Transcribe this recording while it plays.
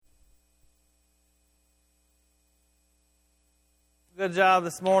Good job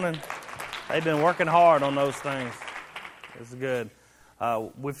this morning. They've been working hard on those things. It's good.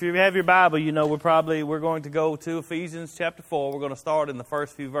 If you have your Bible, you know we're going to go to Ephesians chapter 4. We're going to start in the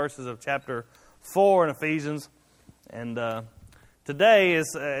first few verses of chapter 4 in Ephesians. And today,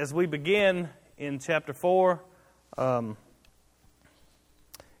 as we begin in chapter 4,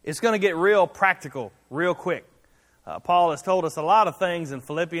 it's going to get real practical, real quick. Paul has told us a lot of things in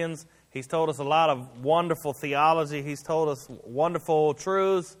Philippians. He's told us a lot of wonderful theology. He's told us wonderful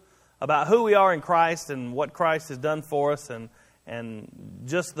truths about who we are in Christ and what Christ has done for us and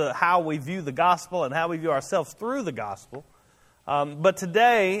just how we view the gospel and how we view ourselves through the gospel. But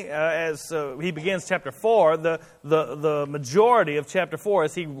today, as he begins chapter 4, the majority of chapter 4,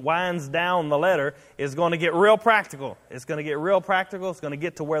 as he winds down the letter, is going to get real practical. It's going to get real practical. It's going to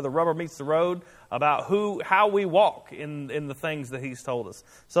get to where the rubber meets the road about how we walk in the things that he's told us.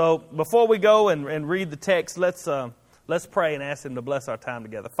 So before we go and read the text, let's pray and ask him to bless our time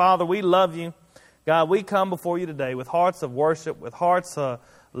together. Father, we love you. God, we come before you today with hearts of worship, with hearts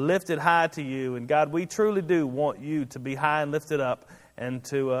lifted high to you. And God, we truly do want you to be high and lifted up and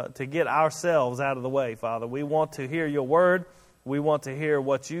to get ourselves out of the way, Father. We want to hear your word. We want to hear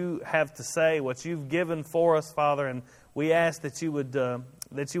what you have to say, what you've given for us, Father. And we ask that you would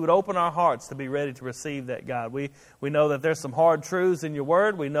open our hearts to be ready to receive that, God. We know that there's some hard truths in your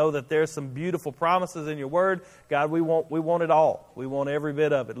word. We know that there's some beautiful promises in your word. God, we want it all. We want every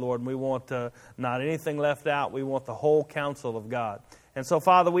bit of it, Lord. And we want not anything left out. We want the whole counsel of God. And so,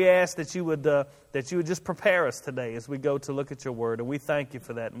 Father, we ask that you would just prepare us today as we go to look at your word. And we thank you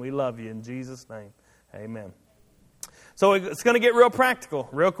for that. And we love you in Jesus' name. Amen. So it's going to get real practical,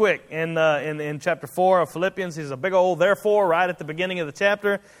 real quick. In chapter 4 of Philippians, there's a big old therefore right at the beginning of the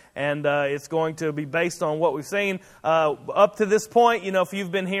chapter. And it's going to be based on what we've seen up to this point. You know, if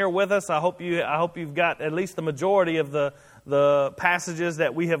you've been here with us, I hope you've got at least the majority of the passages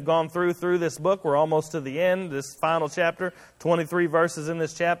that we have gone through this book. We're almost to the end, this final chapter, 23 verses in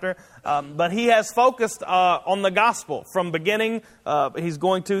this chapter. But he has focused on the gospel from beginning. He's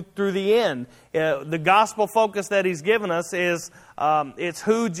going through the end. The gospel focus that he's given us is it's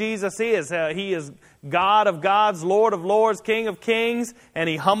who Jesus is. He is God of gods, Lord of lords, King of kings, and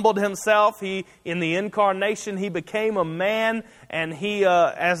he humbled himself. In the incarnation, he became a man, and he,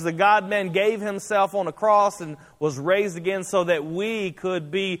 as the God-man, gave himself on a cross and was raised again so that we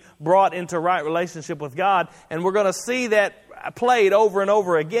could be brought into right relationship with God. And we're going to see that played over and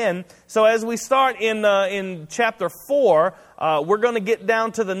over again. So as we start in chapter 4, we're going to get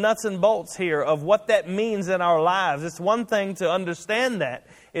down to the nuts and bolts here of what that means in our lives. It's one thing to understand that.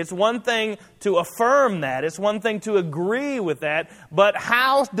 It's one thing to affirm that. It's one thing to agree with that. But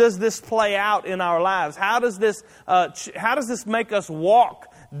how does this play out in our lives? How does this make us walk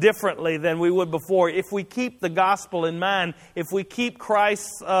differently than we would before if we keep the gospel in mind, if we keep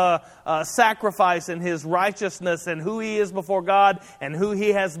Christ's sacrifice and his righteousness and who he is before God and who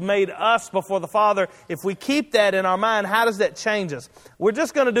he has made us before the Father, if we keep that in our mind, how does that change us? We're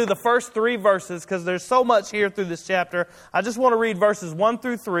just going to do the first 3 verses because there's so much here through this chapter. I just want to read verses 1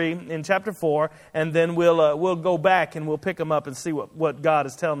 through 3 in chapter 4, and then we'll go back and we'll pick them up and see what God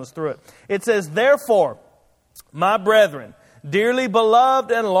is telling us through it. It says, "Therefore, my brethren, dearly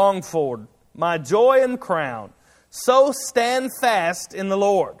beloved and longed for, my joy and crown, so stand fast in the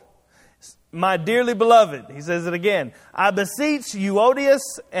Lord. My dearly beloved," he says it again, "I beseech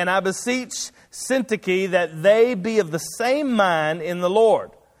Euodias and I beseech Syntyche that they be of the same mind in the Lord.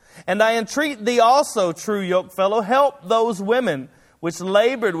 And I entreat thee also, true yokefellow, help those women which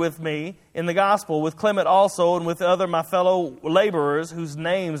labored with me in the gospel, with Clement also, and with other my fellow laborers whose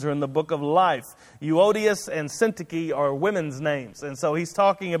names are in the book of life." Euodias and Syntyche are women's names. And so he's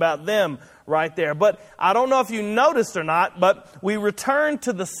talking about them right there. But I don't know if you noticed or not, but we return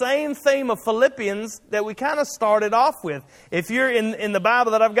to the same theme of Philippians that we kind of started off with. If you're in the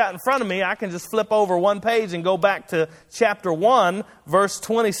Bible that I've got in front of me, I can just flip over one page and go back to chapter 1, verse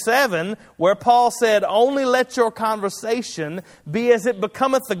 27, where Paul said, "Only let your conversation be as it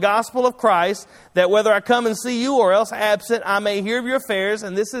becometh the gospel of Christ, that whether I come and see you or else absent, I may hear of your affairs."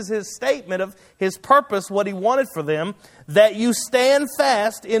 And this is his statement of his purpose, what he wanted for them, "that you stand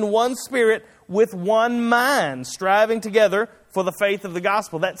fast in one spirit with one mind, striving together for the faith of the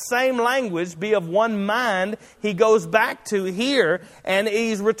gospel." That same language, be of one mind, he goes back to here, and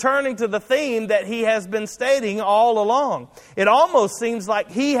he's returning to the theme that he has been stating all along. It almost seems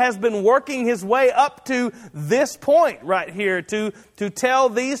like he has been working his way up to this point right here to tell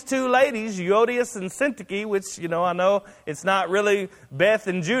these 2 ladies, Euodias and Syntyche, which, I know it's not really Beth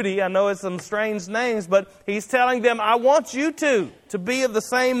and Judy. I know it's some strange names, but he's telling them, I want you to to be of the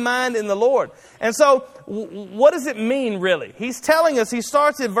same mind in the Lord. And so, what does it mean, really? He's telling us, he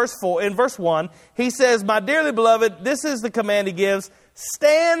starts in verse 1, he says, my dearly beloved, this is the command he gives,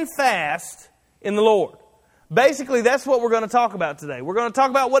 stand fast in the Lord. Basically, that's what we're going to talk about today. We're going to talk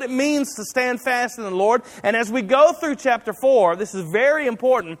about what it means to stand fast in the Lord. And as we go through chapter 4, this is very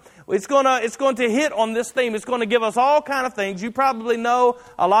important. It's going to hit on this theme. It's going to give us all kind of things. You probably know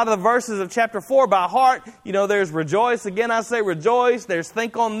a lot of the verses of chapter 4 by heart. You know, there's rejoice. Again, I say rejoice. There's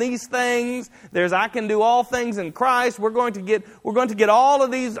think on these things. There's I can do all things in Christ. We're going to get all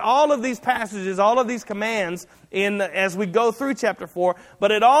of these passages, all of these commands as we go through chapter 4.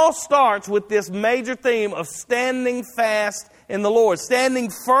 But it all starts with this major theme of standing fast in the Lord, standing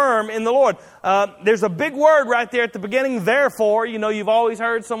firm in the Lord. There's a big word right there at the beginning, therefore. You know, you've always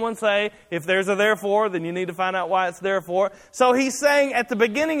heard someone say, if there's a therefore, then you need to find out why it's therefore. So he's saying at the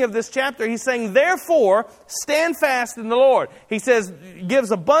beginning of this chapter, he's saying, therefore, stand fast in the Lord. He says,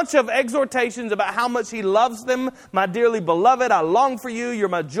 gives a bunch of exhortations about how much he loves them. My dearly beloved, I long for you. You're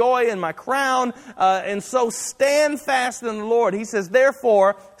my joy and my crown. And so stand fast in the Lord. He says,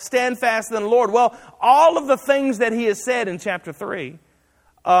 therefore, stand fast in the Lord. Well, all of the things that he has said in chapter 3,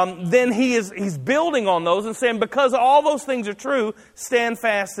 then he's building on those and saying, because all those things are true, stand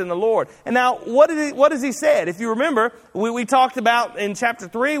fast in the Lord. And now, what has he said? If you remember, we talked about in chapter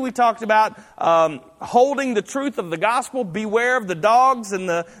 3, we talked about holding the truth of the gospel. Beware of the dogs and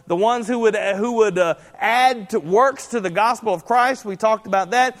the ones who would add to works to the gospel of Christ. We talked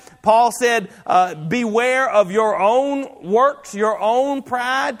about that. Paul said, beware of your own works, your own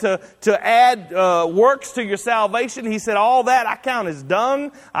pride to add works to your salvation. He said, all that I count as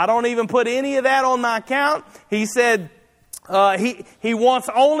dung. I don't even put any of that on my account. He said, he wants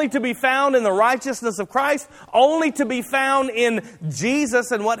only to be found in the righteousness of Christ, only to be found in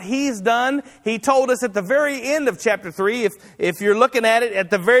Jesus and what He's done. He told us at the very end of chapter 3, if you're looking at it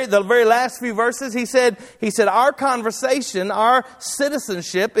at the very last few verses, he said, our conversation, our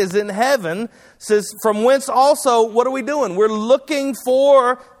citizenship is in heaven, says, from whence also, what are we doing? We're looking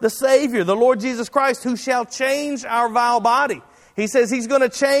for the Savior, the Lord Jesus Christ, who shall change our vile body. He says He's going to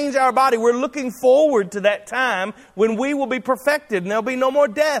change our body. We're looking forward to that time when we will be perfected and there'll be no more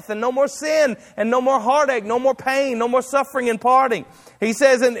death and no more sin and no more heartache, no more pain, no more suffering and parting. He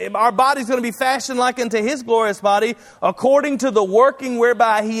says, and our body's going to be fashioned like unto His glorious body, according to the working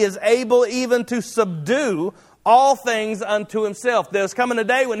whereby He is able even to subdue all things unto Himself. There's coming a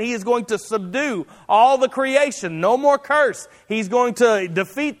day when He is going to subdue all the creation. No more curse. He's going to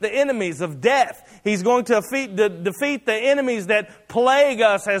defeat the enemies of death. He's going to defeat the enemies that plague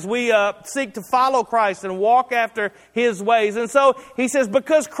us as we seek to follow Christ and walk after His ways. And so He says,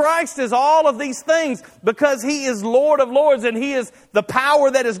 because Christ is all of these things, because He is Lord of Lords and He is the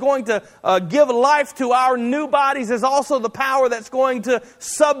power that is going to give life to our new bodies, is also the power that's going to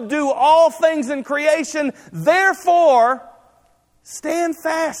subdue all things in creation. Therefore, stand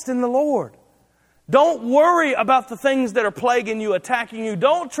fast in the Lord. Don't worry about the things that are plaguing you, attacking you.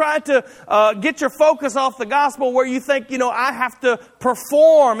 Don't try to get your focus off the gospel where you think, I have to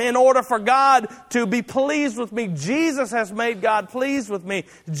perform in order for God to be pleased with me. Jesus has made God pleased with me.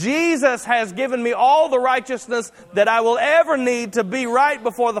 Jesus has given me all the righteousness that I will ever need to be right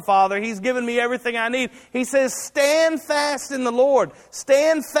before the Father. He's given me everything I need. He says, stand fast in the Lord.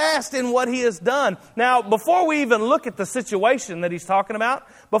 Stand fast in what He has done. Now, before we even look at the situation that He's talking about,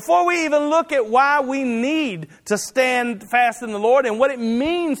 before we even look at why we need to stand fast in the Lord and what it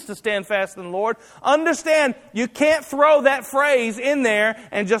means to stand fast in the Lord, understand you can't throw that phrase in there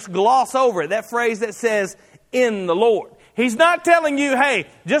and just gloss over it. That phrase that says, in the Lord. He's not telling you, hey,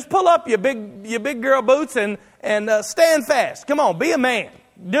 just pull up your big girl boots and stand fast. Come on, be a man.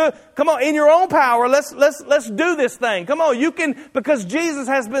 Come on, in your own power, let's do this thing. Come on, you can, because Jesus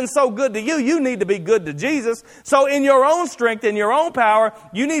has been so good to you, you need to be good to Jesus. So in your own strength, in your own power,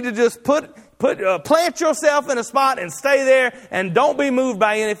 you need to just plant yourself in a spot and stay there and don't be moved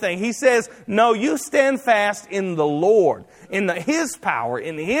by anything. He says, no, you stand fast in the Lord, in His power,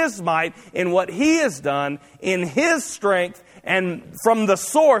 in His might, in what He has done, in His strength. And from the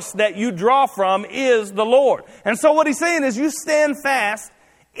source that you draw from is the Lord. And so what He's saying is you stand fast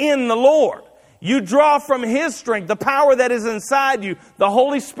in the Lord. You draw from His strength, the power that is inside you, the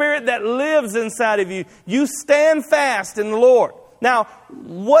Holy Spirit that lives inside of you. You stand fast in the Lord. Now,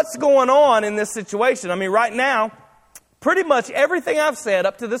 what's going on in this situation? I mean, right now, pretty much everything I've said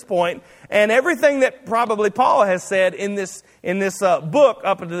up to this point, and everything that probably Paul has said in this book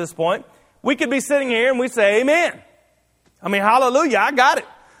up until this point, we could be sitting here and we say, amen. I mean, hallelujah, I got it.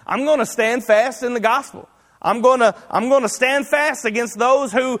 I'm going to stand fast in the gospel. I'm going to stand fast against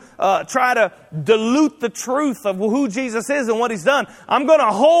those who try to dilute the truth of who Jesus is and what He's done. I'm going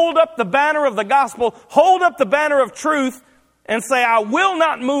to hold up the banner of the gospel, hold up the banner of truth, and say, I will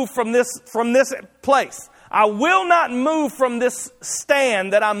not move from this place. I will not move from this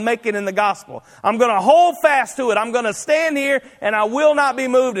stand that I'm making in the gospel. I'm going to hold fast to it. I'm going to stand here, and I will not be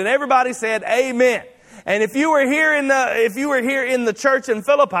moved. And everybody said, Amen. And if you were here in the church in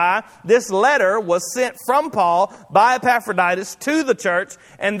Philippi, this letter was sent from Paul by Epaphroditus to the church,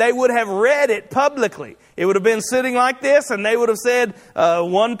 and they would have read it publicly. It would have been sitting like this, and they would have said,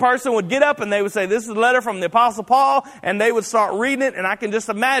 one person would get up and they would say, this is a letter from the Apostle Paul, and they would start reading it, and I can just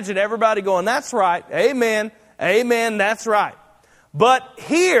imagine everybody going, that's right, amen, amen, that's right. But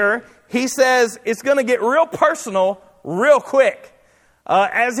here, he says it's going to get real personal real quick.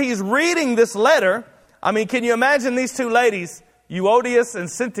 As he's reading this letter, I mean, can you imagine these two ladies, Euodias and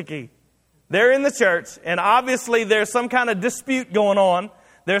Syntyche? They're in the church, and obviously there's some kind of dispute going on.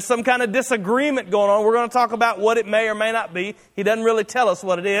 There's some kind of disagreement going on. We're going to talk about what it may or may not be. He doesn't really tell us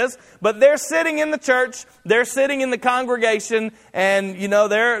what it is. But they're sitting in the church. They're sitting in the congregation. And, you know,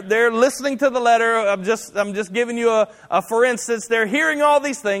 they're listening to the letter. I'm just giving you a for instance. They're hearing all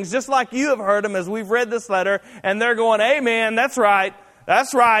these things just like you have heard them as we've read this letter. And they're going, amen, that's right.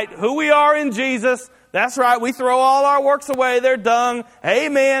 That's right. Who we are in Jesus. That's right. We throw all our works away. They're dung.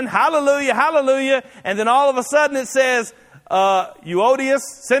 Amen. Hallelujah. Hallelujah. And then all of a sudden it says, Euodias,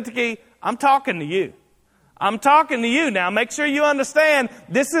 Syntyche, I'm talking to you. I'm talking to you. Now, make sure you understand,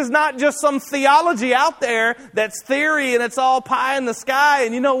 this is not just some theology out there that's theory and it's all pie in the sky.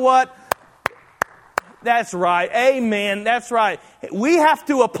 And you know what? That's right. Amen. That's right. We have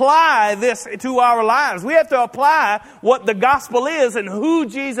to apply this to our lives. We have to apply what the gospel is and who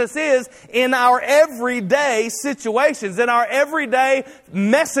Jesus is in our everyday situations, in our everyday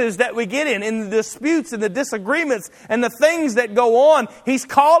message that we get in the disputes and the disagreements and the things that go on. He's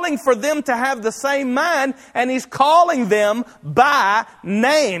calling for them to have the same mind, and He's calling them by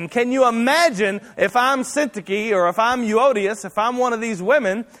name. Can you imagine if I'm Syntyche or if I'm Euodias, if I'm one of these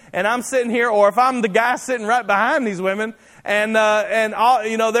women and I'm sitting here, or if I'm the guy sitting right behind these women, and all,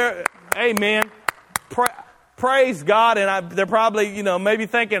 you know, they're, amen, praise God, and they're probably, you know, maybe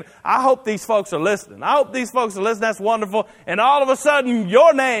thinking, I hope these folks are listening. I hope these folks are listening. That's wonderful. And all of a sudden,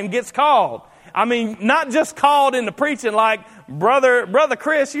 your name gets called. I mean, not just called in the preaching like, Brother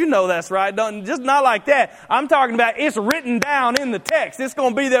Chris, you know that's right. Just not like that. I'm talking about it's written down in the text. It's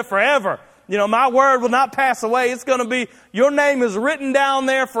going to be there forever. You know, my word will not pass away. It's going to be, your name is written down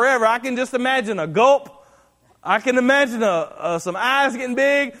there forever. I can just imagine a gulp. I can imagine some eyes getting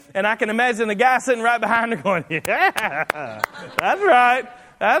big, and I can imagine the guy sitting right behind her going, yeah, that's right.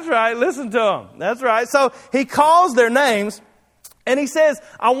 That's right. Listen to him. That's right. So he calls their names, and he says,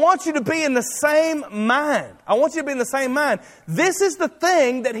 I want you to be in the same mind. I want you to be in the same mind. This is the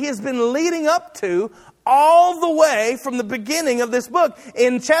thing that he has been leading up to all the way from the beginning of this book.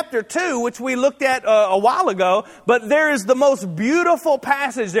 In chapter 2, which we looked at a while ago, but there is the most beautiful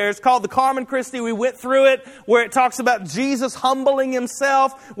passage there. It's called the Carmen Christi. We went through it, where it talks about Jesus humbling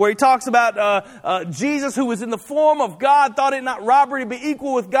Himself, where he talks about Jesus, who was in the form of God, thought it not robbery to be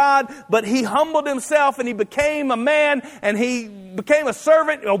equal with God, but He humbled Himself and He became a man, and He became a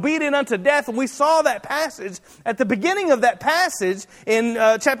servant, obedient unto death. And we saw that passage. At the beginning of that passage, in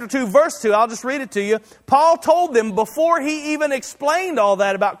chapter 2, verse 2, I'll just read it to you. Paul told them, before he even explained all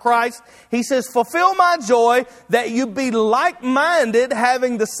that about Christ, he says, fulfill my joy, that you be like-minded,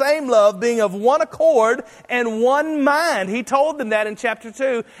 having the same love, being of one accord and one mind. He told them that in chapter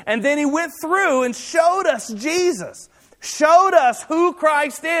 2. And then he went through and showed us Jesus. Showed us who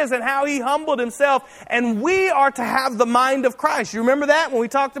Christ is and how He humbled Himself. And we are to have the mind of Christ. You remember that when we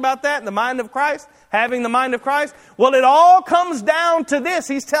talked about that, the mind of Christ? Having the mind of Christ? Well, it all comes down to this.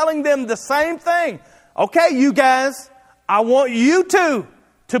 He's telling them the same thing. Okay, you guys, I want you to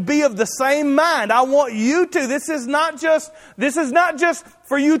be of the same mind. I want you to. This is not just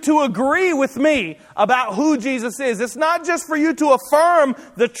for you to agree with me about who Jesus is. It's not just for you to affirm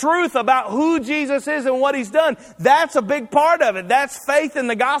the truth about who Jesus is and what He's done. That's a big part of it. That's faith in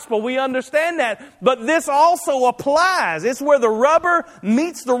the gospel. We understand that. But this also applies. It's where the rubber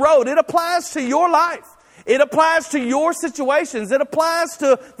meets the road. It applies to your life. It applies to your situations. It applies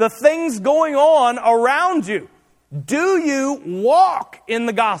to the things going on around you. Do you walk in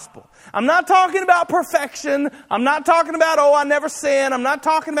the gospel? I'm not talking about perfection. I'm not talking about, I never sin. I'm not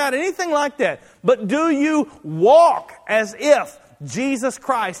talking about anything like that. But do you walk as if Jesus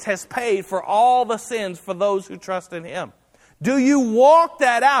Christ has paid for all the sins for those who trust in Him? Do you walk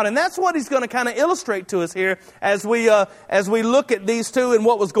that out? And that's what he's going to kind of illustrate to us here as we look at these two and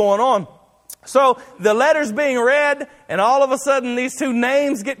what was going on. So the letter's being read, and all of a sudden these two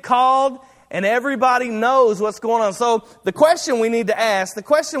names get called, and everybody knows what's going on. So the question we need to ask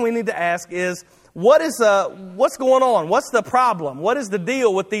is, what's going on? What's the problem? What is the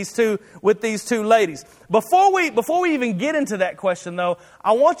deal with these two ladies? Before we even get into that question, though,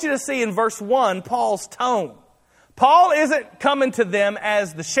 I want you to see in verse 1 Paul's tone. Paul isn't coming to them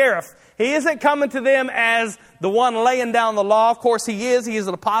as the sheriff. He isn't coming to them as the one laying down the law. Of course, he is. He is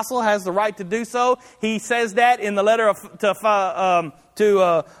an apostle, has the right to do so. He says that in the letter to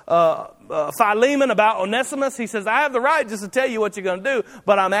Philemon about Onesimus. He says, I have the right just to tell you what you're going to do,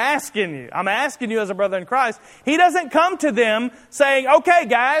 but I'm asking you as a brother in Christ. He doesn't come to them saying, okay,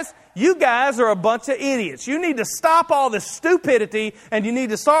 guys, you guys are a bunch of idiots. You need to stop all this stupidity and you need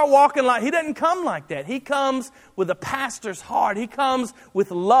to start walking like... He doesn't come like that. He comes with a pastor's heart. He comes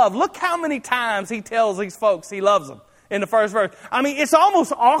with love. Look how many times he tells these folks he loves them in the first verse. I mean, it's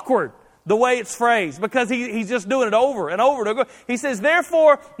almost awkward the way it's phrased because he's just doing it over and over and over. He says,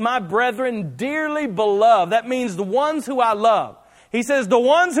 therefore, my brethren, dearly beloved. That means the ones who I love. He says, the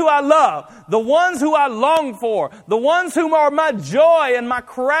ones who I love, the ones who I long for, the ones whom are my joy and my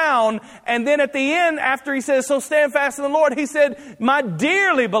crown. And then at the end, after he says, so stand fast in the Lord, he said, my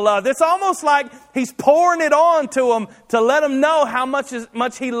dearly beloved. It's almost like he's pouring it on to them to let them know how much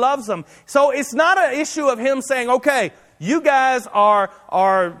he loves them. So it's not an issue of him saying, okay, you guys are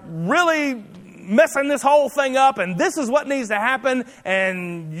really messing this whole thing up, and this is what needs to happen,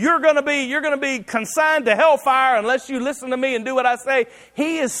 and you're going to be consigned to hellfire unless you listen to me and do what I say.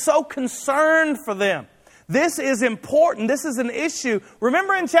 He is so concerned for them. This is important. This is an issue.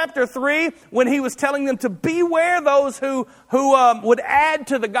 Remember in chapter 3 when he was telling them to beware those who would add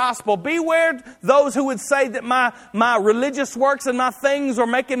to the gospel. Beware those who would say that my religious works and my things are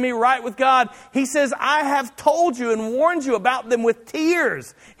making me right with God. He says, I have told you and warned you about them with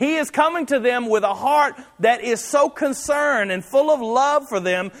tears. He is coming to them with a heart that is so concerned and full of love for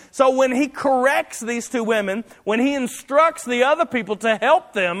them. So when he corrects these two women, when he instructs the other people to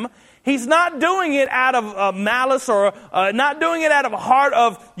help them, he's not doing it out of malice or not doing it out of a heart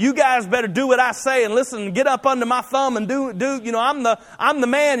of, you guys better do what I say and listen, get up under my thumb and do, I'm the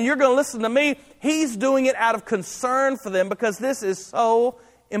man and you're going to listen to me. He's doing it out of concern for them because this is so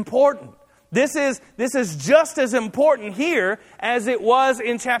important. This is just as important here as it was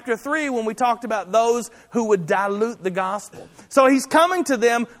in chapter 3 when we talked about those who would dilute the gospel. So he's coming to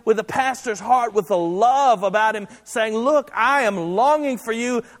them with a pastor's heart, with a love about him, saying, look, I am longing for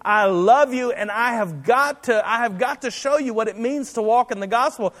you. I love you, and I have got to show you what it means to walk in the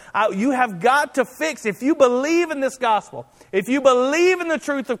gospel. You have got to fix. If you believe in this gospel, if you believe in the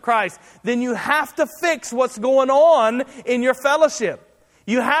truth of Christ, then you have to fix what's going on in your fellowship.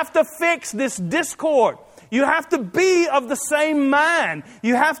 You have to fix this discord. You have to be of the same mind.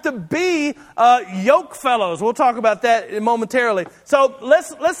 You have to be yoke fellows. We'll talk about that momentarily. So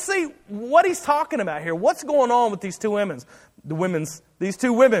let's see what he's talking about here. What's going on with these two women? These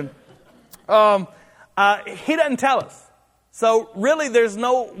two women. He doesn't tell us. So really, there's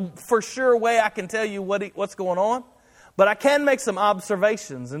no for sure way I can tell you what's going on. But I can make some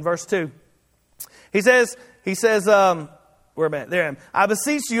observations in verse 2. He says. Where am I? There I am. I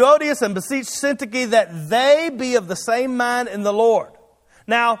beseech Euodias and beseech Syntyche that they be of the same mind in the Lord.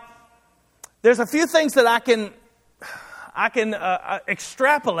 Now, there's a few things that I can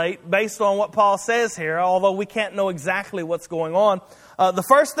extrapolate based on what Paul says here, although we can't know exactly what's going on. The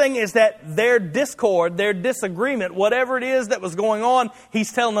first thing is that their discord, their disagreement, whatever it is that was going on,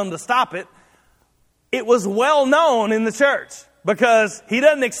 he's telling them to stop it. It was well known in the church. Because he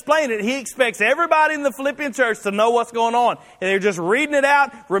doesn't explain it. He expects everybody in the Philippian church to know what's going on. And they're just reading it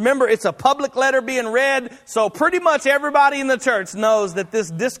out. Remember, it's a public letter being read. So pretty much everybody in the church knows that this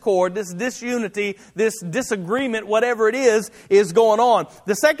discord, this disunity, this disagreement, whatever it is going on.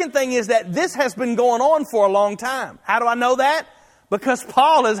 The second thing is that this has been going on for a long time. How do I know that? Because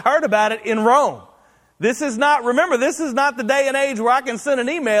Paul has heard about it in Rome. This is not the day and age where I can send an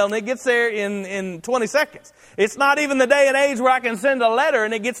email and it gets there in 20 seconds. It's not even the day and age where I can send a letter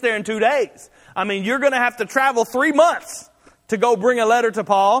and it gets there in 2 days. I mean, you're going to have to travel 3 months to go bring a letter to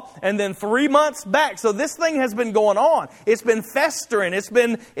Paul and then 3 months back. So this thing has been going on. It's been festering. It's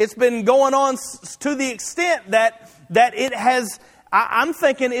been going on to the extent that it has, I'm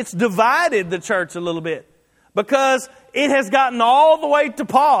thinking it's divided the church a little bit. Because it has gotten all the way to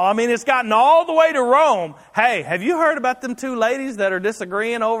Paul. I mean, it's gotten all the way to Rome. Hey, have you heard about them two ladies that are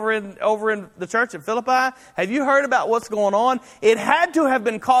disagreeing over in the church at Philippi? Have you heard about what's going on? It had to have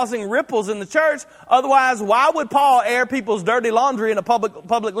been causing ripples in the church. Otherwise, why would Paul air people's dirty laundry in a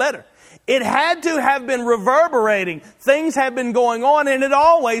public letter? It had to have been reverberating. Things have been going on, and it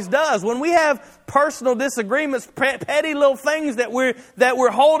always does. When we have personal disagreements, petty little things that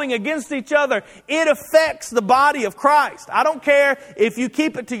we're holding against each other, it affects the body of Christ. I don't care if you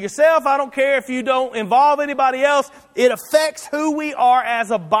keep it to yourself. I don't care if you don't involve anybody else. It affects who we are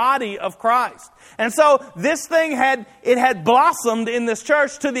as a body of Christ. And so this thing had blossomed in this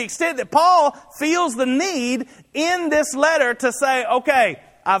church to the extent that Paul feels the need in this letter to say, okay,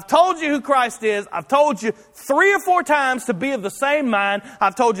 I've told you who Christ is. I've told you 3 or 4 times to be of the same mind.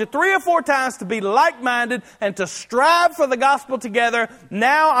 I've told you 3 or 4 times to be like-minded and to strive for the gospel together.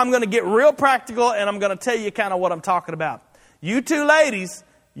 Now I'm going to get real practical, and I'm going to tell you kind of what I'm talking about. You two ladies,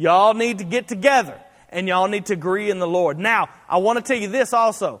 y'all need to get together, and y'all need to agree in the Lord. Now, I want to tell you this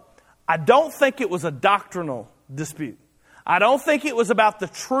also. I don't think it was a doctrinal dispute. I don't think it was about the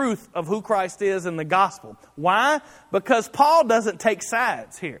truth of who Christ is in the gospel. Why? Because Paul doesn't take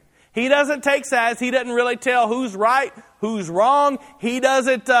sides here. He doesn't take sides. He doesn't really tell who's right, who's wrong. He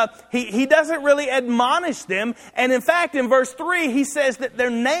doesn't really admonish them. And in fact, in verse 3, he says that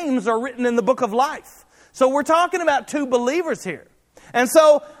their names are written in the book of life. So we're talking about two believers here. And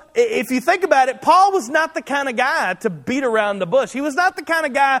so if you think about it, Paul was not the kind of guy to beat around the bush. He was not the kind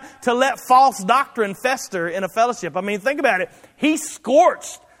of guy to let false doctrine fester in a fellowship. I mean, think about it. He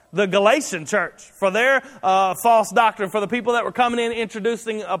scorched the Galatian church for their false doctrine, for the people that were coming in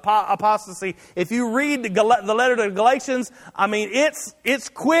introducing apostasy. If you read the letter to the Galatians, I mean, it's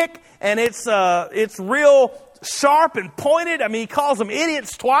quick and it's real sharp and pointed. I mean, he calls them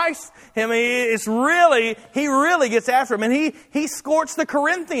idiots twice. I mean, he really gets after them. And he scorched the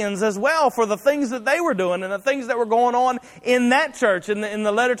Corinthians as well for the things that they were doing and the things that were going on in that church in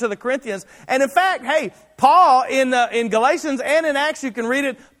the letter to the Corinthians. And in fact, hey, Paul in Galatians and in Acts, you can read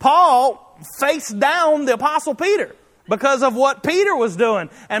it, Paul faced down the Apostle Peter because of what Peter was doing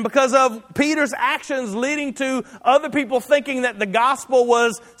and because of Peter's actions leading to other people thinking that the gospel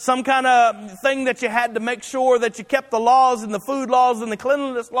was some kind of thing that you had to make sure that you kept the laws and the food laws and the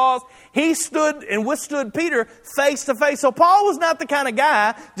cleanliness laws. He stood and withstood Peter face to face. So Paul was not the kind of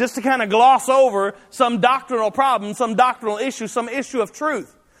guy just to kind of gloss over some doctrinal problem, some doctrinal issue, some issue of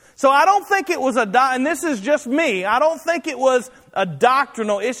truth. So I don't think it was and this is just me, I don't think it was a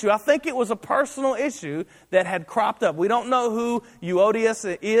doctrinal issue. I think it was a personal issue that had cropped up. We don't know who Euodias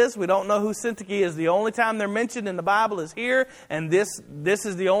is. We don't know who Syntyche is. The only time they're mentioned in the Bible is here, and this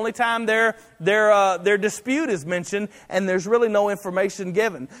is the only time their dispute is mentioned, and there's really no information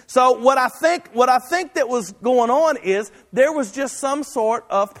given. So what I think that was going on is there was just some sort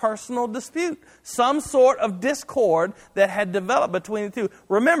of personal dispute, some sort of discord that had developed between the two.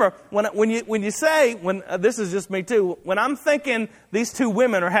 Remember, when you say this is just me too. When I'm thinking these two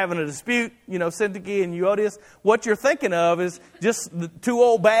women are having a dispute, Syntyche and Euodias, what you're thinking of is just the two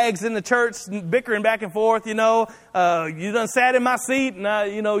old bags in the church bickering back and forth. You done sat in my seat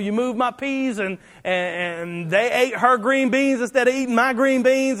and you moved my peas and they ate her green beans instead of eating my green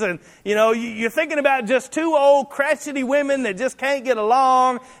beans, and you're thinking about just two old crotchety women that just can't get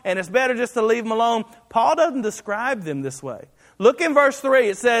along, and it's better just to leave them alone. Paul doesn't describe them this way. Look in verse 3.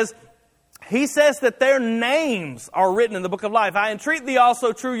 It says, he says that their names are written in the book of life. I entreat thee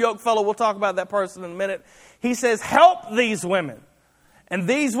also, true yokefellow. We'll talk about that person in a minute. He says, help these women. And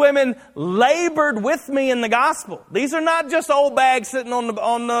these women labored with me in the gospel. These are not just old bags sitting on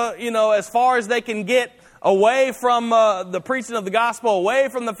the as far as they can get away from the preaching of the gospel, away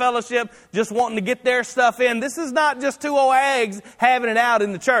from the fellowship, just wanting to get their stuff in. This is not just two old hags having it out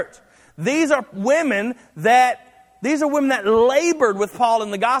in the church. These are women that labored with Paul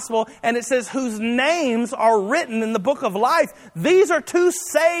in the gospel, and it says whose names are written in the book of life. These are two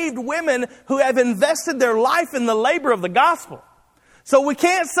saved women who have invested their life in the labor of the gospel. So we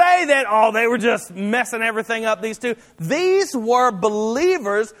can't say that, they were just messing everything up, these two. These were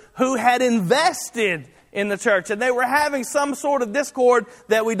believers who had invested in the church, and they were having some sort of discord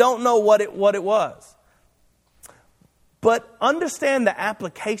that we don't know what it was. But understand the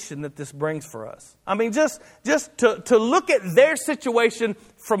application that this brings for us. I mean, just to look at their situation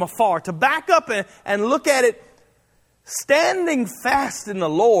from afar, to back up and look at it, standing fast in the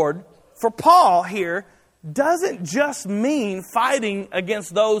Lord, for Paul here, doesn't just mean fighting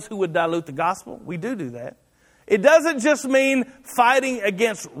against those who would dilute the gospel. We do that. It doesn't just mean fighting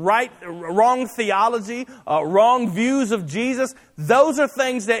against wrong theology, wrong views of Jesus. Those are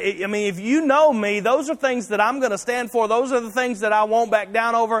things that, if you know me, those are things that I'm going to stand for. Those are the things that I won't back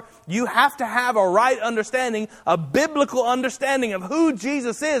down over. You have to have a right understanding, a biblical understanding of who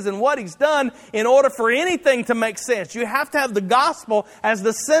Jesus is and what He's done in order for anything to make sense. You have to have the gospel as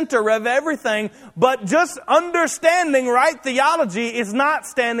the center of everything. But just understanding right theology is not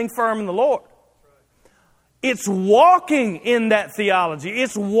standing firm in the Lord. It's walking in that theology.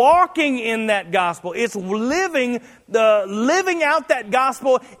 It's walking in that gospel. It's living out that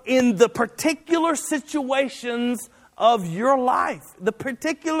gospel in the particular situations of your life, the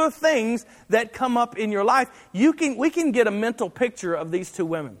particular things that come up in your life. We can get a mental picture of these two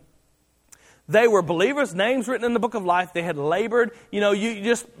women. They were believers, names written in the book of life. They had labored. You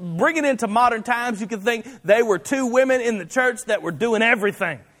just bring it into modern times, you can think they were two women in the church that were doing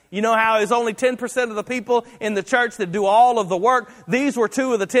everything. You know how it's only 10% of the people in the church that do all of the work? These were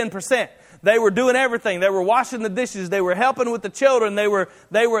two of the 10%. They were doing everything. They were washing the dishes. They were helping with the children. They were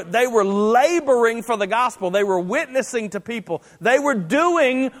laboring for the gospel. They were witnessing to people. They were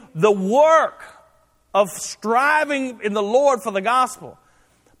doing the work of striving in the Lord for the gospel.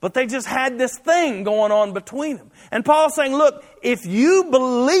 But they just had this thing going on between them. And Paul's saying, look, if you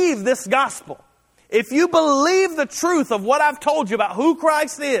believe this gospel, if you believe the truth of what I've told you about who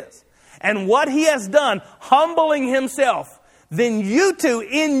Christ is and what He has done, humbling Himself, then you too,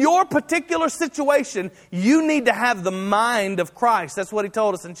 in your particular situation, you need to have the mind of Christ. That's what He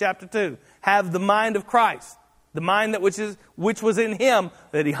told us in chapter 2. Have the mind of Christ. The mind which was in Him,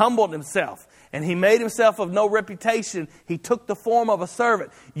 that He humbled Himself. And He made Himself of no reputation. He took the form of a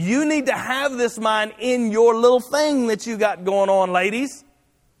servant. You need to have this mind in your little thing that you got going on, ladies.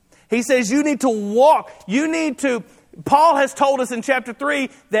 He says you need to walk. Paul has told us in chapter 3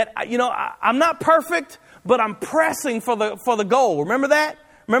 that, I'm not perfect, but I'm pressing for the goal. Remember that?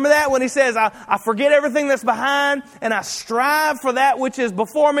 Remember that when he says, I forget everything that's behind and I strive for that which is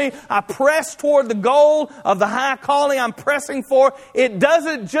before me. I press toward the goal of the high calling I'm pressing for. It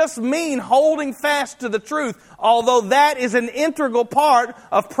doesn't just mean holding fast to the truth, although that is an integral part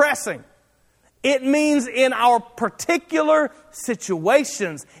of pressing. It means in our particular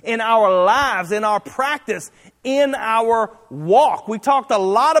situations, in our lives, in our practice, in our walk. We talked a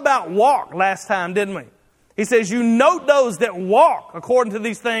lot about walk last time, didn't we? He says, you note those that walk according to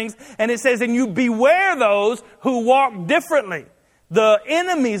these things. And it says, and you beware those who walk differently. The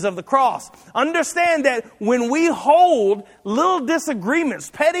enemies of the cross. Understand that when we hold little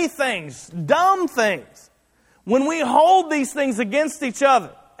disagreements, petty things, dumb things, when we hold these things against each other,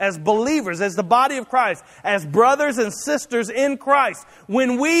 as believers, as the body of Christ, as brothers and sisters in Christ,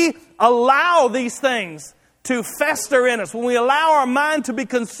 when we allow these things to fester in us, when we allow our mind to be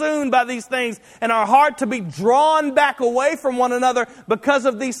consumed by these things and our heart to be drawn back away from one another because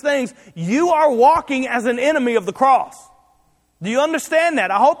of these things, you are walking as an enemy of the cross. Do you understand that?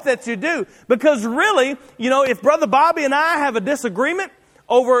 I hope that you do. Because really, if Brother Bobby and I have a disagreement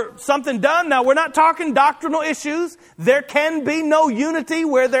over something done. Now, we're not talking doctrinal issues. There can be no unity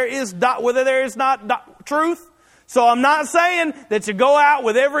where there is not truth. So I'm not saying that you go out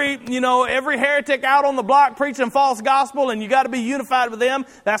with every heretic out on the block preaching false gospel and you got to be unified with them.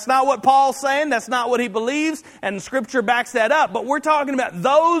 That's not what Paul's saying. That's not what he believes. And the Scripture backs that up. But we're talking about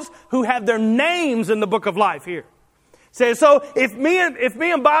those who have their names in the book of life here. So if me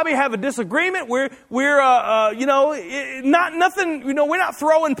and Bobby have a disagreement, we're not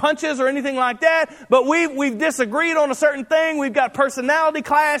throwing punches or anything like that, but we've disagreed on a certain thing. We've got personality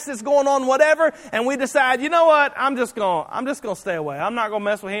clash that's going on, whatever, and we decide, you know what? I'm just gonna stay away. I'm not gonna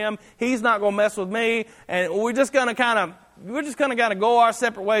mess with him. He's not gonna mess with me, and we're just gonna kind of go our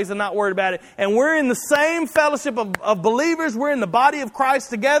separate ways and not worry about it. And we're in the same fellowship of believers. We're in the body of Christ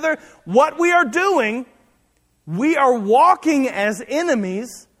together. What we are doing, we are walking as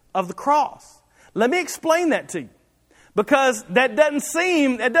enemies of the cross. Let me explain that to you. Because it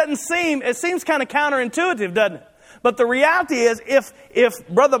seems kind of counterintuitive, doesn't it? But the reality is, if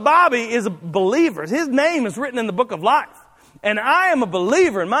Brother Bobby is a believer, his name is written in the book of life. And I am a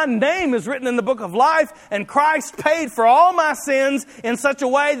believer, and my name is written in the book of life, and Christ paid for all my sins in such a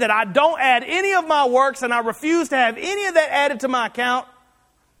way that I don't add any of my works, and I refuse to have any of that added to my account.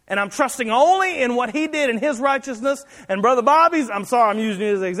 And I'm trusting only in what He did in His righteousness. And Brother Bobby's, I'm using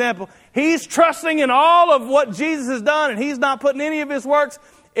it as an example, he's trusting in all of what Jesus has done, and he's not putting any of his works.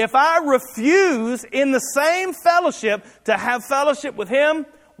 If I refuse in the same fellowship to have fellowship with Him,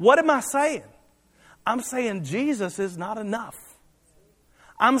 what am I saying? I'm saying Jesus is not enough.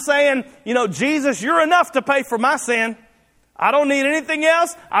 I'm saying, Jesus, you're enough to pay for my sin. I don't need anything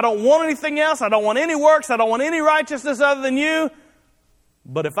else. I don't want anything else. I don't want any works. I don't want any righteousness other than you.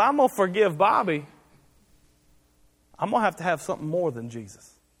 But if I'm going to forgive Bobby, I'm going to have something more than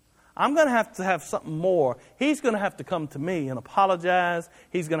Jesus. I'm going to have something more. He's going to have to come to me and apologize.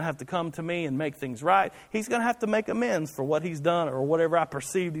 He's going to have to come to me and make things right. He's going to have to make amends for what he's done or whatever I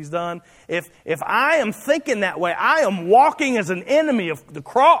perceived he's done. If I am thinking that way, I am walking as an enemy of the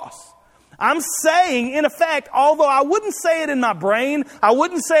cross. I'm saying, in effect, although I wouldn't say it in my brain, I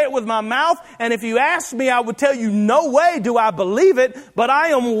wouldn't say it with my mouth, and if you asked me, I would tell you, no way do I believe it, but I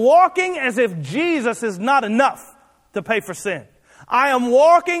am walking as if Jesus is not enough to pay for sin. I am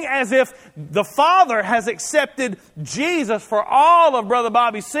walking as if the Father has accepted Jesus for all of Brother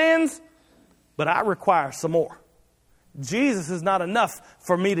Bobby's sins, but I require some more. Jesus is not enough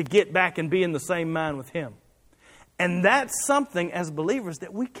for me to get back and be in the same mind with Him. And that's something as believers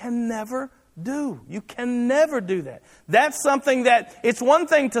that we can never do. You can never do that. That's something that, it's one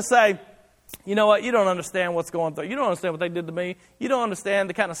thing to say, you know what, you don't understand what's going through. You don't understand what they did to me. You don't understand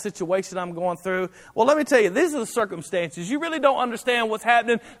the kind of situation I'm going through. Well, let me tell you, these are the circumstances. You really don't understand what's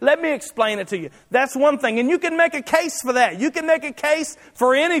happening. Let me explain it to you. That's one thing. And you can make a case for that. You can make a case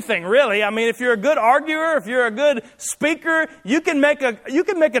for anything, really. I mean, if you're a good arguer, if you're a good speaker, you can make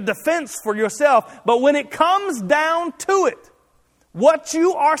a defense for yourself. But when it comes down to it, what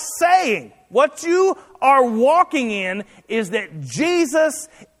you are saying, what you are walking in is that Jesus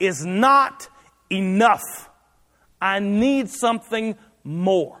is not enough. I need something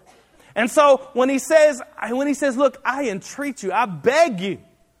more. And so when he says, look, I entreat you, I beg you,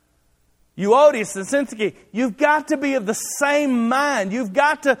 Euodias and Syntyche, you've got to be of the same mind. You've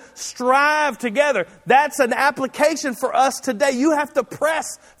got to strive together. That's an application for us today. You have to press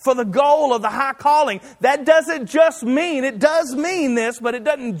for the goal of the high calling. That doesn't just mean, it does mean this, but it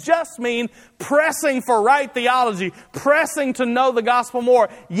doesn't just mean pressing for right theology, pressing to know the gospel more.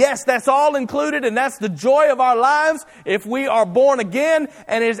 Yes, that's all included, and that's the joy of our lives if we are born again,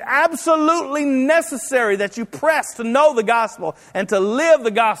 and it is absolutely necessary that you press to know the gospel and to live the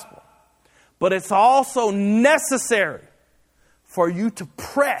gospel. But it's also necessary for you to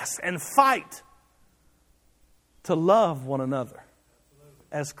press and fight to love one another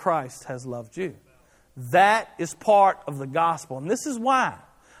as Christ has loved you. That is part of the gospel. And this is why.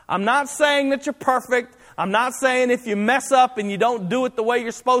 I'm not saying that you're perfect. I'm not saying if you mess up and you don't do it the way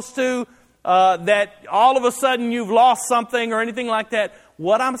you're supposed to, that all of a sudden you've lost something or anything like that.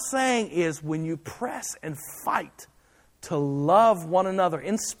 What I'm saying is when you press and fight to love one another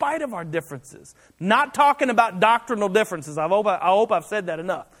in spite of our differences. Not talking about doctrinal differences. I hope I've said that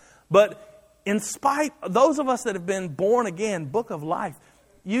enough. But in spite, those of us that have been born again, book of life,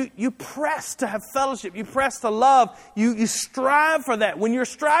 you press to have fellowship. You press to love. You strive for that. When you're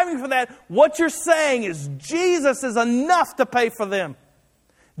striving for that, what you're saying is Jesus is enough to pay for them.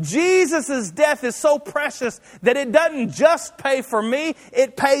 Jesus' death is so precious that it doesn't just pay for me,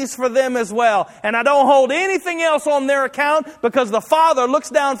 it pays for them as well. And I don't hold anything else on their account because the Father looks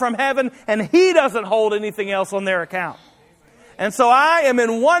down from heaven and He doesn't hold anything else on their account. And so I am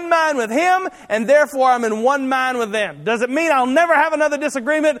in one mind with Him, and therefore I'm in one mind with them. Does it mean I'll never have another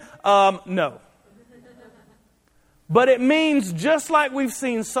disagreement? No. But it means, just like we've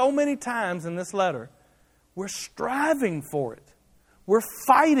seen so many times in this letter, we're striving for it. We're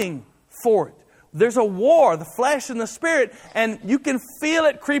fighting for it. There's a war, the flesh and the spirit, and you can feel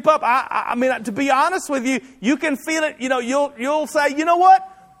it creep up. I mean, to be honest with you, you can feel it. You know, you'll say, you know what?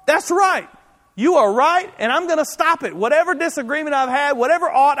 That's right. You are right, and I'm going to stop it. Whatever disagreement I've had, whatever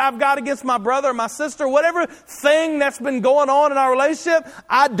ought I've got against my brother or my sister, whatever thing that's been going on in our relationship,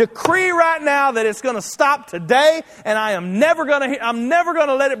 I decree right now that it's going to stop today, and I'm never going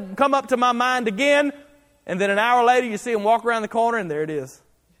to let it come up to my mind again. And then an hour later, you see him walk around the corner, and there it is.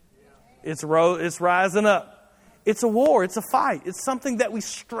 It's rising up. It's a war. It's a fight. It's something that we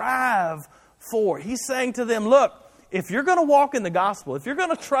strive for. He's saying to them, look, if you're going to walk in the gospel, if you're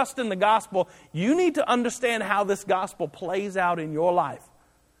going to trust in the gospel, you need to understand how this gospel plays out in your life.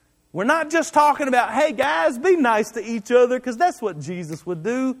 We're not just talking about, hey, guys, be nice to each other, because that's what Jesus would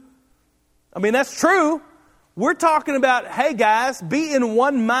do. I mean, that's true. We're talking about, hey guys, be in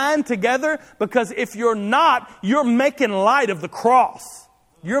one mind together, because if you're not, you're making light of the cross.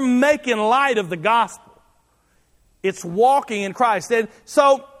 You're making light of the gospel. It's walking in Christ. And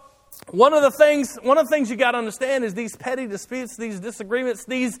so one of the things you got to understand is these petty disputes, these disagreements,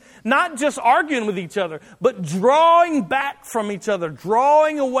 these not just arguing with each other, but drawing back from each other,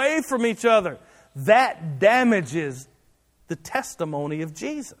 drawing away from each other. That damages the testimony of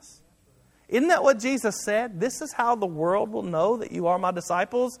Jesus. Isn't that what Jesus said? This is how the world will know that you are my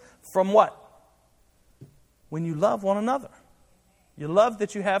disciples. From what? When you love one another. Your love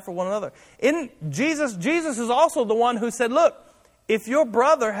that you have for one another. Jesus is also the one who said, look, if your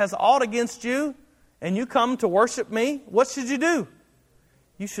brother has aught against you and you come to worship me, what should you do?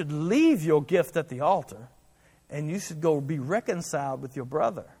 You should leave your gift at the altar and you should go be reconciled with your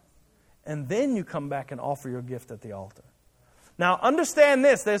brother. And then you come back and offer your gift at the altar. Now, understand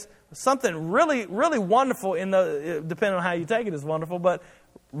this. There's something really, really wonderful depending on how you take it is wonderful, but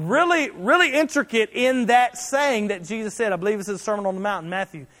really, really intricate in that saying that Jesus said. I believe it's his Sermon on the Mount in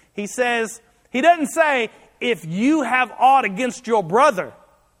Matthew. He doesn't say, if you have aught against your brother,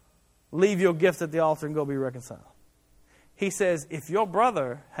 leave your gift at the altar and go be reconciled. He says, if your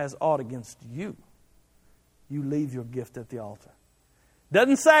brother has aught against you, you leave your gift at the altar.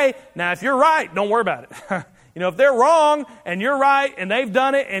 Doesn't say, now if you're right, don't worry about it. If they're wrong and you're right and they've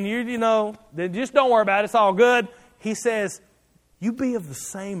done it and then just don't worry about it. It's all good. He says, you be of the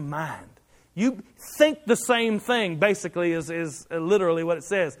same mind. You think the same thing, basically, is literally what it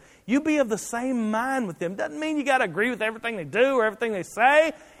says. You be of the same mind with them. Doesn't mean you got to agree with everything they do or everything they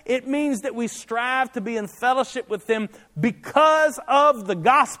say. It means that we strive to be in fellowship with them because of the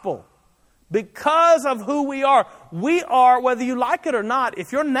gospel. Because of who we are. We are, whether you like it or not,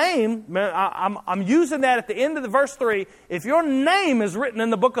 if your name, I'm using that at the end of the verse 3, if your name is written in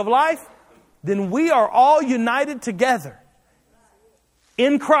the book of life, then we are all united together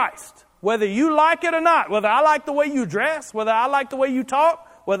in Christ. Whether you like it or not, whether I like the way you dress, whether I like the way you talk,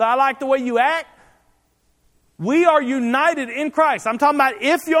 whether I like the way you act, we are united in Christ. I'm talking about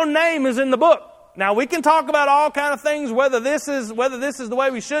if your name is in the book. Now, we can talk about all kind of things, whether this is the way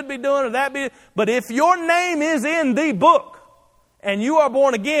we should be doing or that be. But if your name is in the book and you are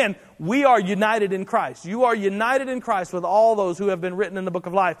born again, we are united in Christ. You are united in Christ with all those who have been written in the book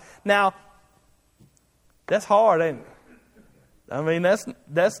of life. Now, that's hard, ain't it? I mean,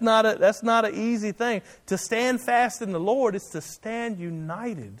 that's not an easy thing. To stand fast in the Lord is to stand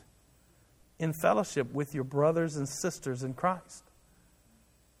united in fellowship with your brothers and sisters in Christ.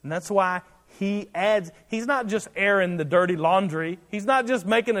 And that's why he's not just airing the dirty laundry. He's not just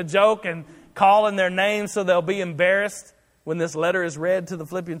making a joke and calling their names so they'll be embarrassed when this letter is read to the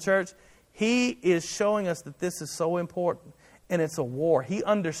Philippian church. He is showing us that this is so important. And it's a war. He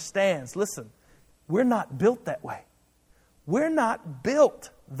understands. Listen, we're not built that way. We're not built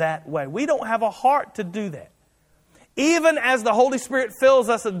that way. We don't have a heart to do that. Even as the Holy Spirit fills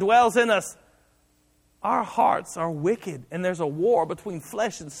us and dwells in us, our hearts are wicked, and there's a war between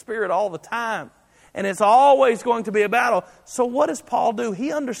flesh and spirit all the time. And it's always going to be a battle. So what does Paul do?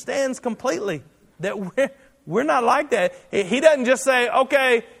 He understands completely that we're not like that. He doesn't just say,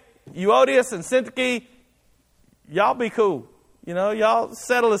 okay, Euodias and Syntyche, y'all be cool. Y'all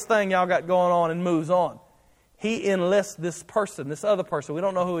settle this thing y'all got going on and moves on. He enlists this other person. We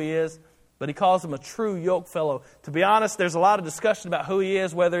don't know who he is, but he calls him a true yoke fellow. To be honest, there's a lot of discussion about who he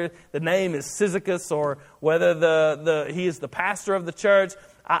is, whether the name is Syzygus or whether he is the pastor of the church.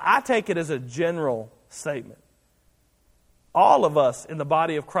 I take it as a general statement. All of us in the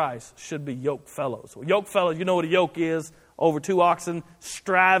body of Christ should be yoke fellows. Well, yoke fellows, you know what a yoke is? Over two oxen,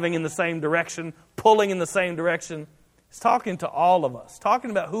 striving in the same direction, pulling in the same direction. He's talking to all of us, talking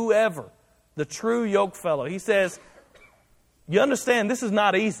about whoever, the true yoke fellow. He says, you understand this is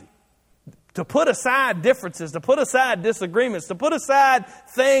not easy. To put aside differences, to put aside disagreements, to put aside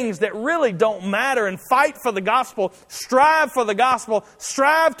things that really don't matter and fight for the gospel, strive for the gospel,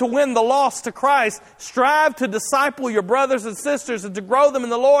 strive to win the lost to Christ, strive to disciple your brothers and sisters and to grow them in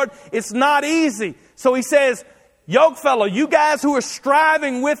the Lord. It's not easy. So he says, yoke fellow, you guys who are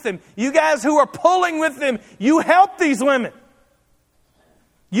striving with him, you guys who are pulling with him, you help these women.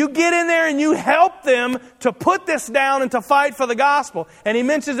 You get in there and you help them to put this down and to fight for the gospel. And he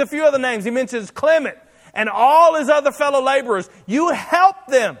mentions a few other names. He mentions Clement and all his other fellow laborers. You help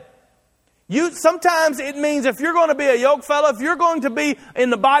them. Sometimes it means if you're going to be a yoke fellow, if you're going to be in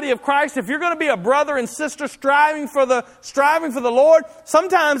the body of Christ, if you're going to be a brother and sister striving for the Lord,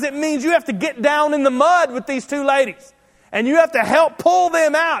 sometimes it means you have to get down in the mud with these two ladies. And you have to help pull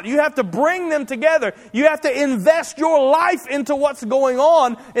them out. You have to bring them together. You have to invest your life into what's going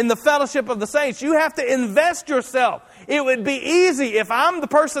on in the fellowship of the saints. You have to invest yourself. It would be easy if I'm the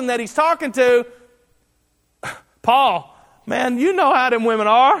person that he's talking to. Paul, man, you know how them women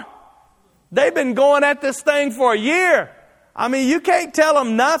are. They've been going at this thing for a year. I mean, you can't tell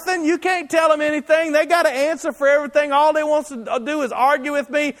them nothing. You can't tell them anything. They got to answer for everything. All they want to do is argue with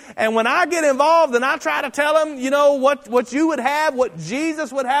me. And when I get involved and I try to tell them, what you would have, what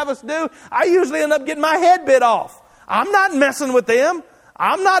Jesus would have us do, I usually end up getting my head bit off. I'm not messing with them.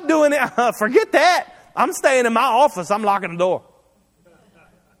 I'm not doing it. Forget that. I'm staying in my office. I'm locking the door.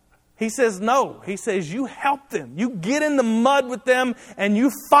 He says no. He says you help them. You get in the mud with them and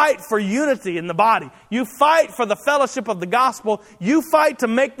you fight for unity in the body. You fight for the fellowship of the gospel. You fight to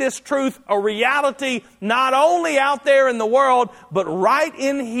make this truth a reality not only out there in the world, but right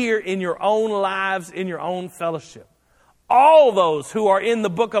in here in your own lives, in your own fellowship. All those who are in the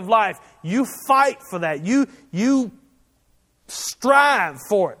book of life, you fight for that. You strive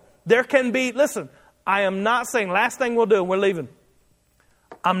for it. There can be, listen, I am not saying, last thing we'll do and we're leaving.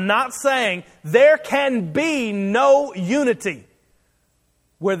 I'm not saying there can be no unity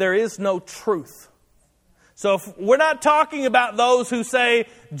where there is no truth. So if we're not talking about those who say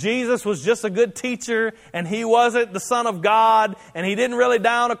Jesus was just a good teacher and He wasn't the Son of God and He didn't really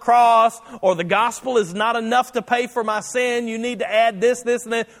die on a cross, or the gospel is not enough to pay for my sin, you need to add this, this,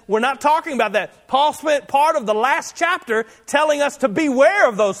 and that. We're not talking about that. Paul spent part of the last chapter telling us to beware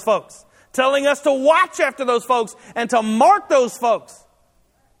of those folks, telling us to watch after those folks and to mark those folks.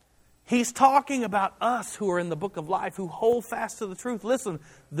 He's talking about us who are in the book of life, who hold fast to the truth. Listen,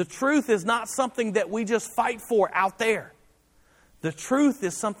 the truth is not something that we just fight for out there. The truth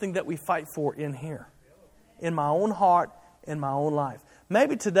is something that we fight for in here, in my own heart, in my own life.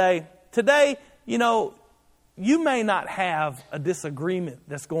 Maybe today, you may not have a disagreement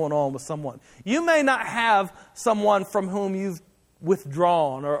that's going on with someone. You may not have someone from whom you've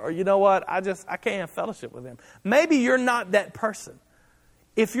withdrawn, or you know what, I can't have fellowship with them. Maybe you're not that person.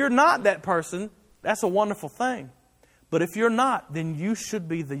 If you're not that person, that's a wonderful thing. But if you're not, then you should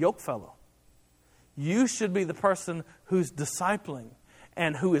be the yoke fellow. You should be the person who's discipling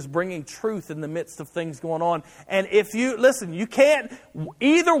and who is bringing truth in the midst of things going on. And if you, listen, you can't,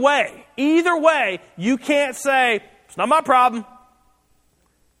 either way, you can't say, it's not my problem.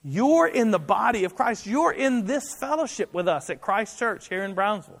 You're in the body of Christ. You're in this fellowship with us at Christ Church here in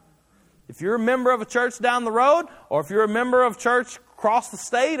Brownsville. If you're a member of a church down the road, or if you're a member of church across the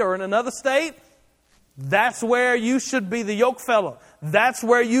state or in another state, that's where you should be the yoke fellow. That's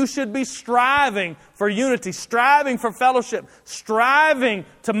where you should be striving for unity, striving for fellowship, striving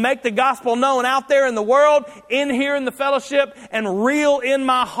to make the gospel known out there in the world, in here in the fellowship, and real in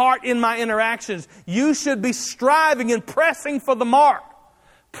my heart, in my interactions. You should be striving and pressing for the mark.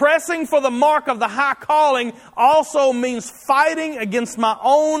 Pressing for the mark of the high calling also means fighting against my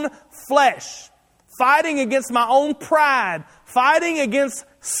own flesh, fighting against my own pride, fighting against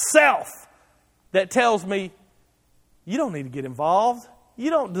self that tells me, you don't need to get involved. You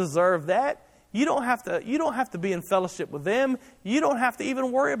don't deserve that. You don't have to be in fellowship with them. You don't have to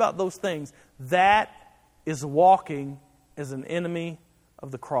even worry about those things. That is walking as an enemy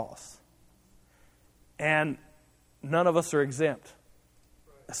of the cross. And none of us are exempt,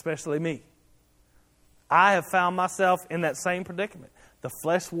 especially me. I have found myself in that same predicament. The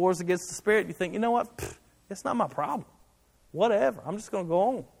flesh wars against the spirit. You think, you know what? It's not my problem. Whatever. I'm just going to go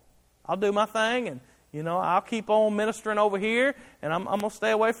on. I'll do my thing, and I'll keep on ministering over here, and I'm going to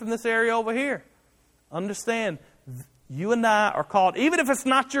stay away from this area over here. Understand, you and I are called, even if it's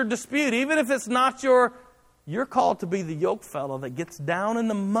not your dispute, even if it's not you're called to be the yoke fellow that gets down in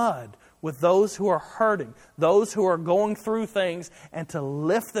the mud with those who are hurting, those who are going through things, and to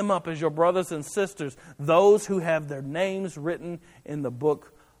lift them up as your brothers and sisters, those who have their names written in the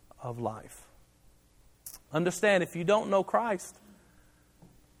book of life. Understand, if you don't know Christ,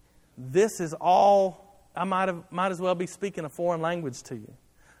 this is all, I might as well be speaking a foreign language to you,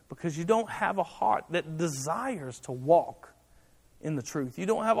 because you don't have a heart that desires to walk in the truth. You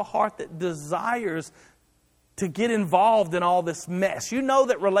don't have a heart that desires to get involved in all this mess. You know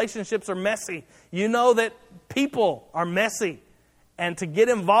that relationships are messy. You know that people are messy. And to get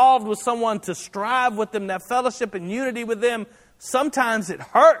involved with someone, to strive with them, that fellowship and unity with them, sometimes it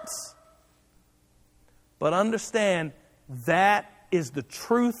hurts. But understand, that is the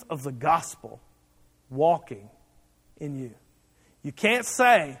truth of the gospel walking in you. You can't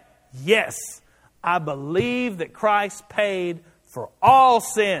say, yes, I believe that Christ paid for all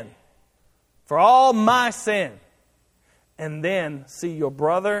sin, for all my sin, and then see your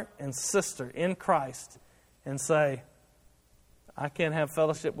brother and sister in Christ and say, I can't have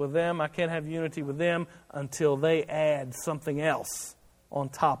fellowship with them, I can't have unity with them until they add something else on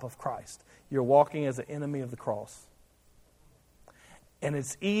top of Christ. You're walking as an enemy of the cross. And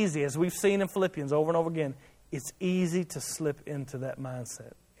it's easy, as we've seen in Philippians over and over again, it's easy to slip into that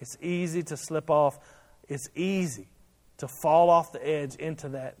mindset. It's easy to slip off. It's easy to fall off the edge into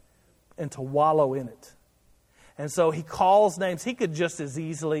that and to wallow in it. And so he calls names. He could just as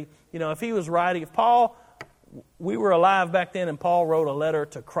easily, if he was writing, if Paul, we were alive back then and Paul wrote a letter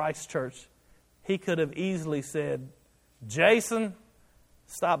to Christ Church, he could have easily said, Jason,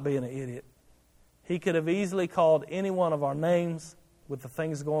 stop being an idiot. He could have easily called any one of our names with the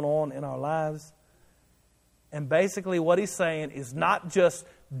things going on in our lives. And basically what he's saying is not just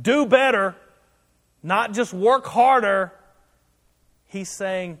do better, not just work harder. He's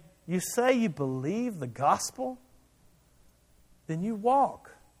saying, you say you believe the gospel? Then you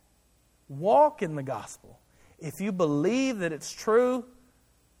walk. Walk in the gospel. If you believe that it's true,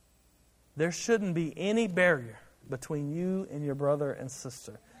 there shouldn't be any barrier between you and your brother and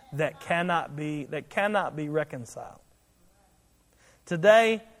sister that cannot be reconciled.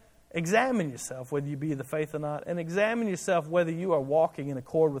 Today, examine yourself whether you be of the faith or not, and examine yourself whether you are walking in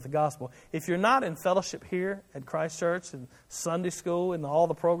accord with the gospel. If you're not in fellowship here at Christ Church, and Sunday school, and all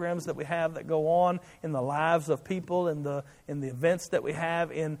the programs that we have that go on in the lives of people, in the events that we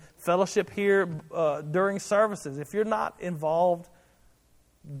have in fellowship here during services, if you're not involved,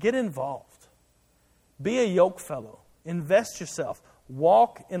 get involved. Be a yoke fellow. Invest yourself.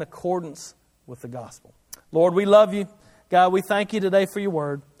 Walk in accordance with the gospel. Lord, we love you. God, we thank you today for your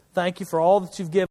word. Thank you for all that you've given.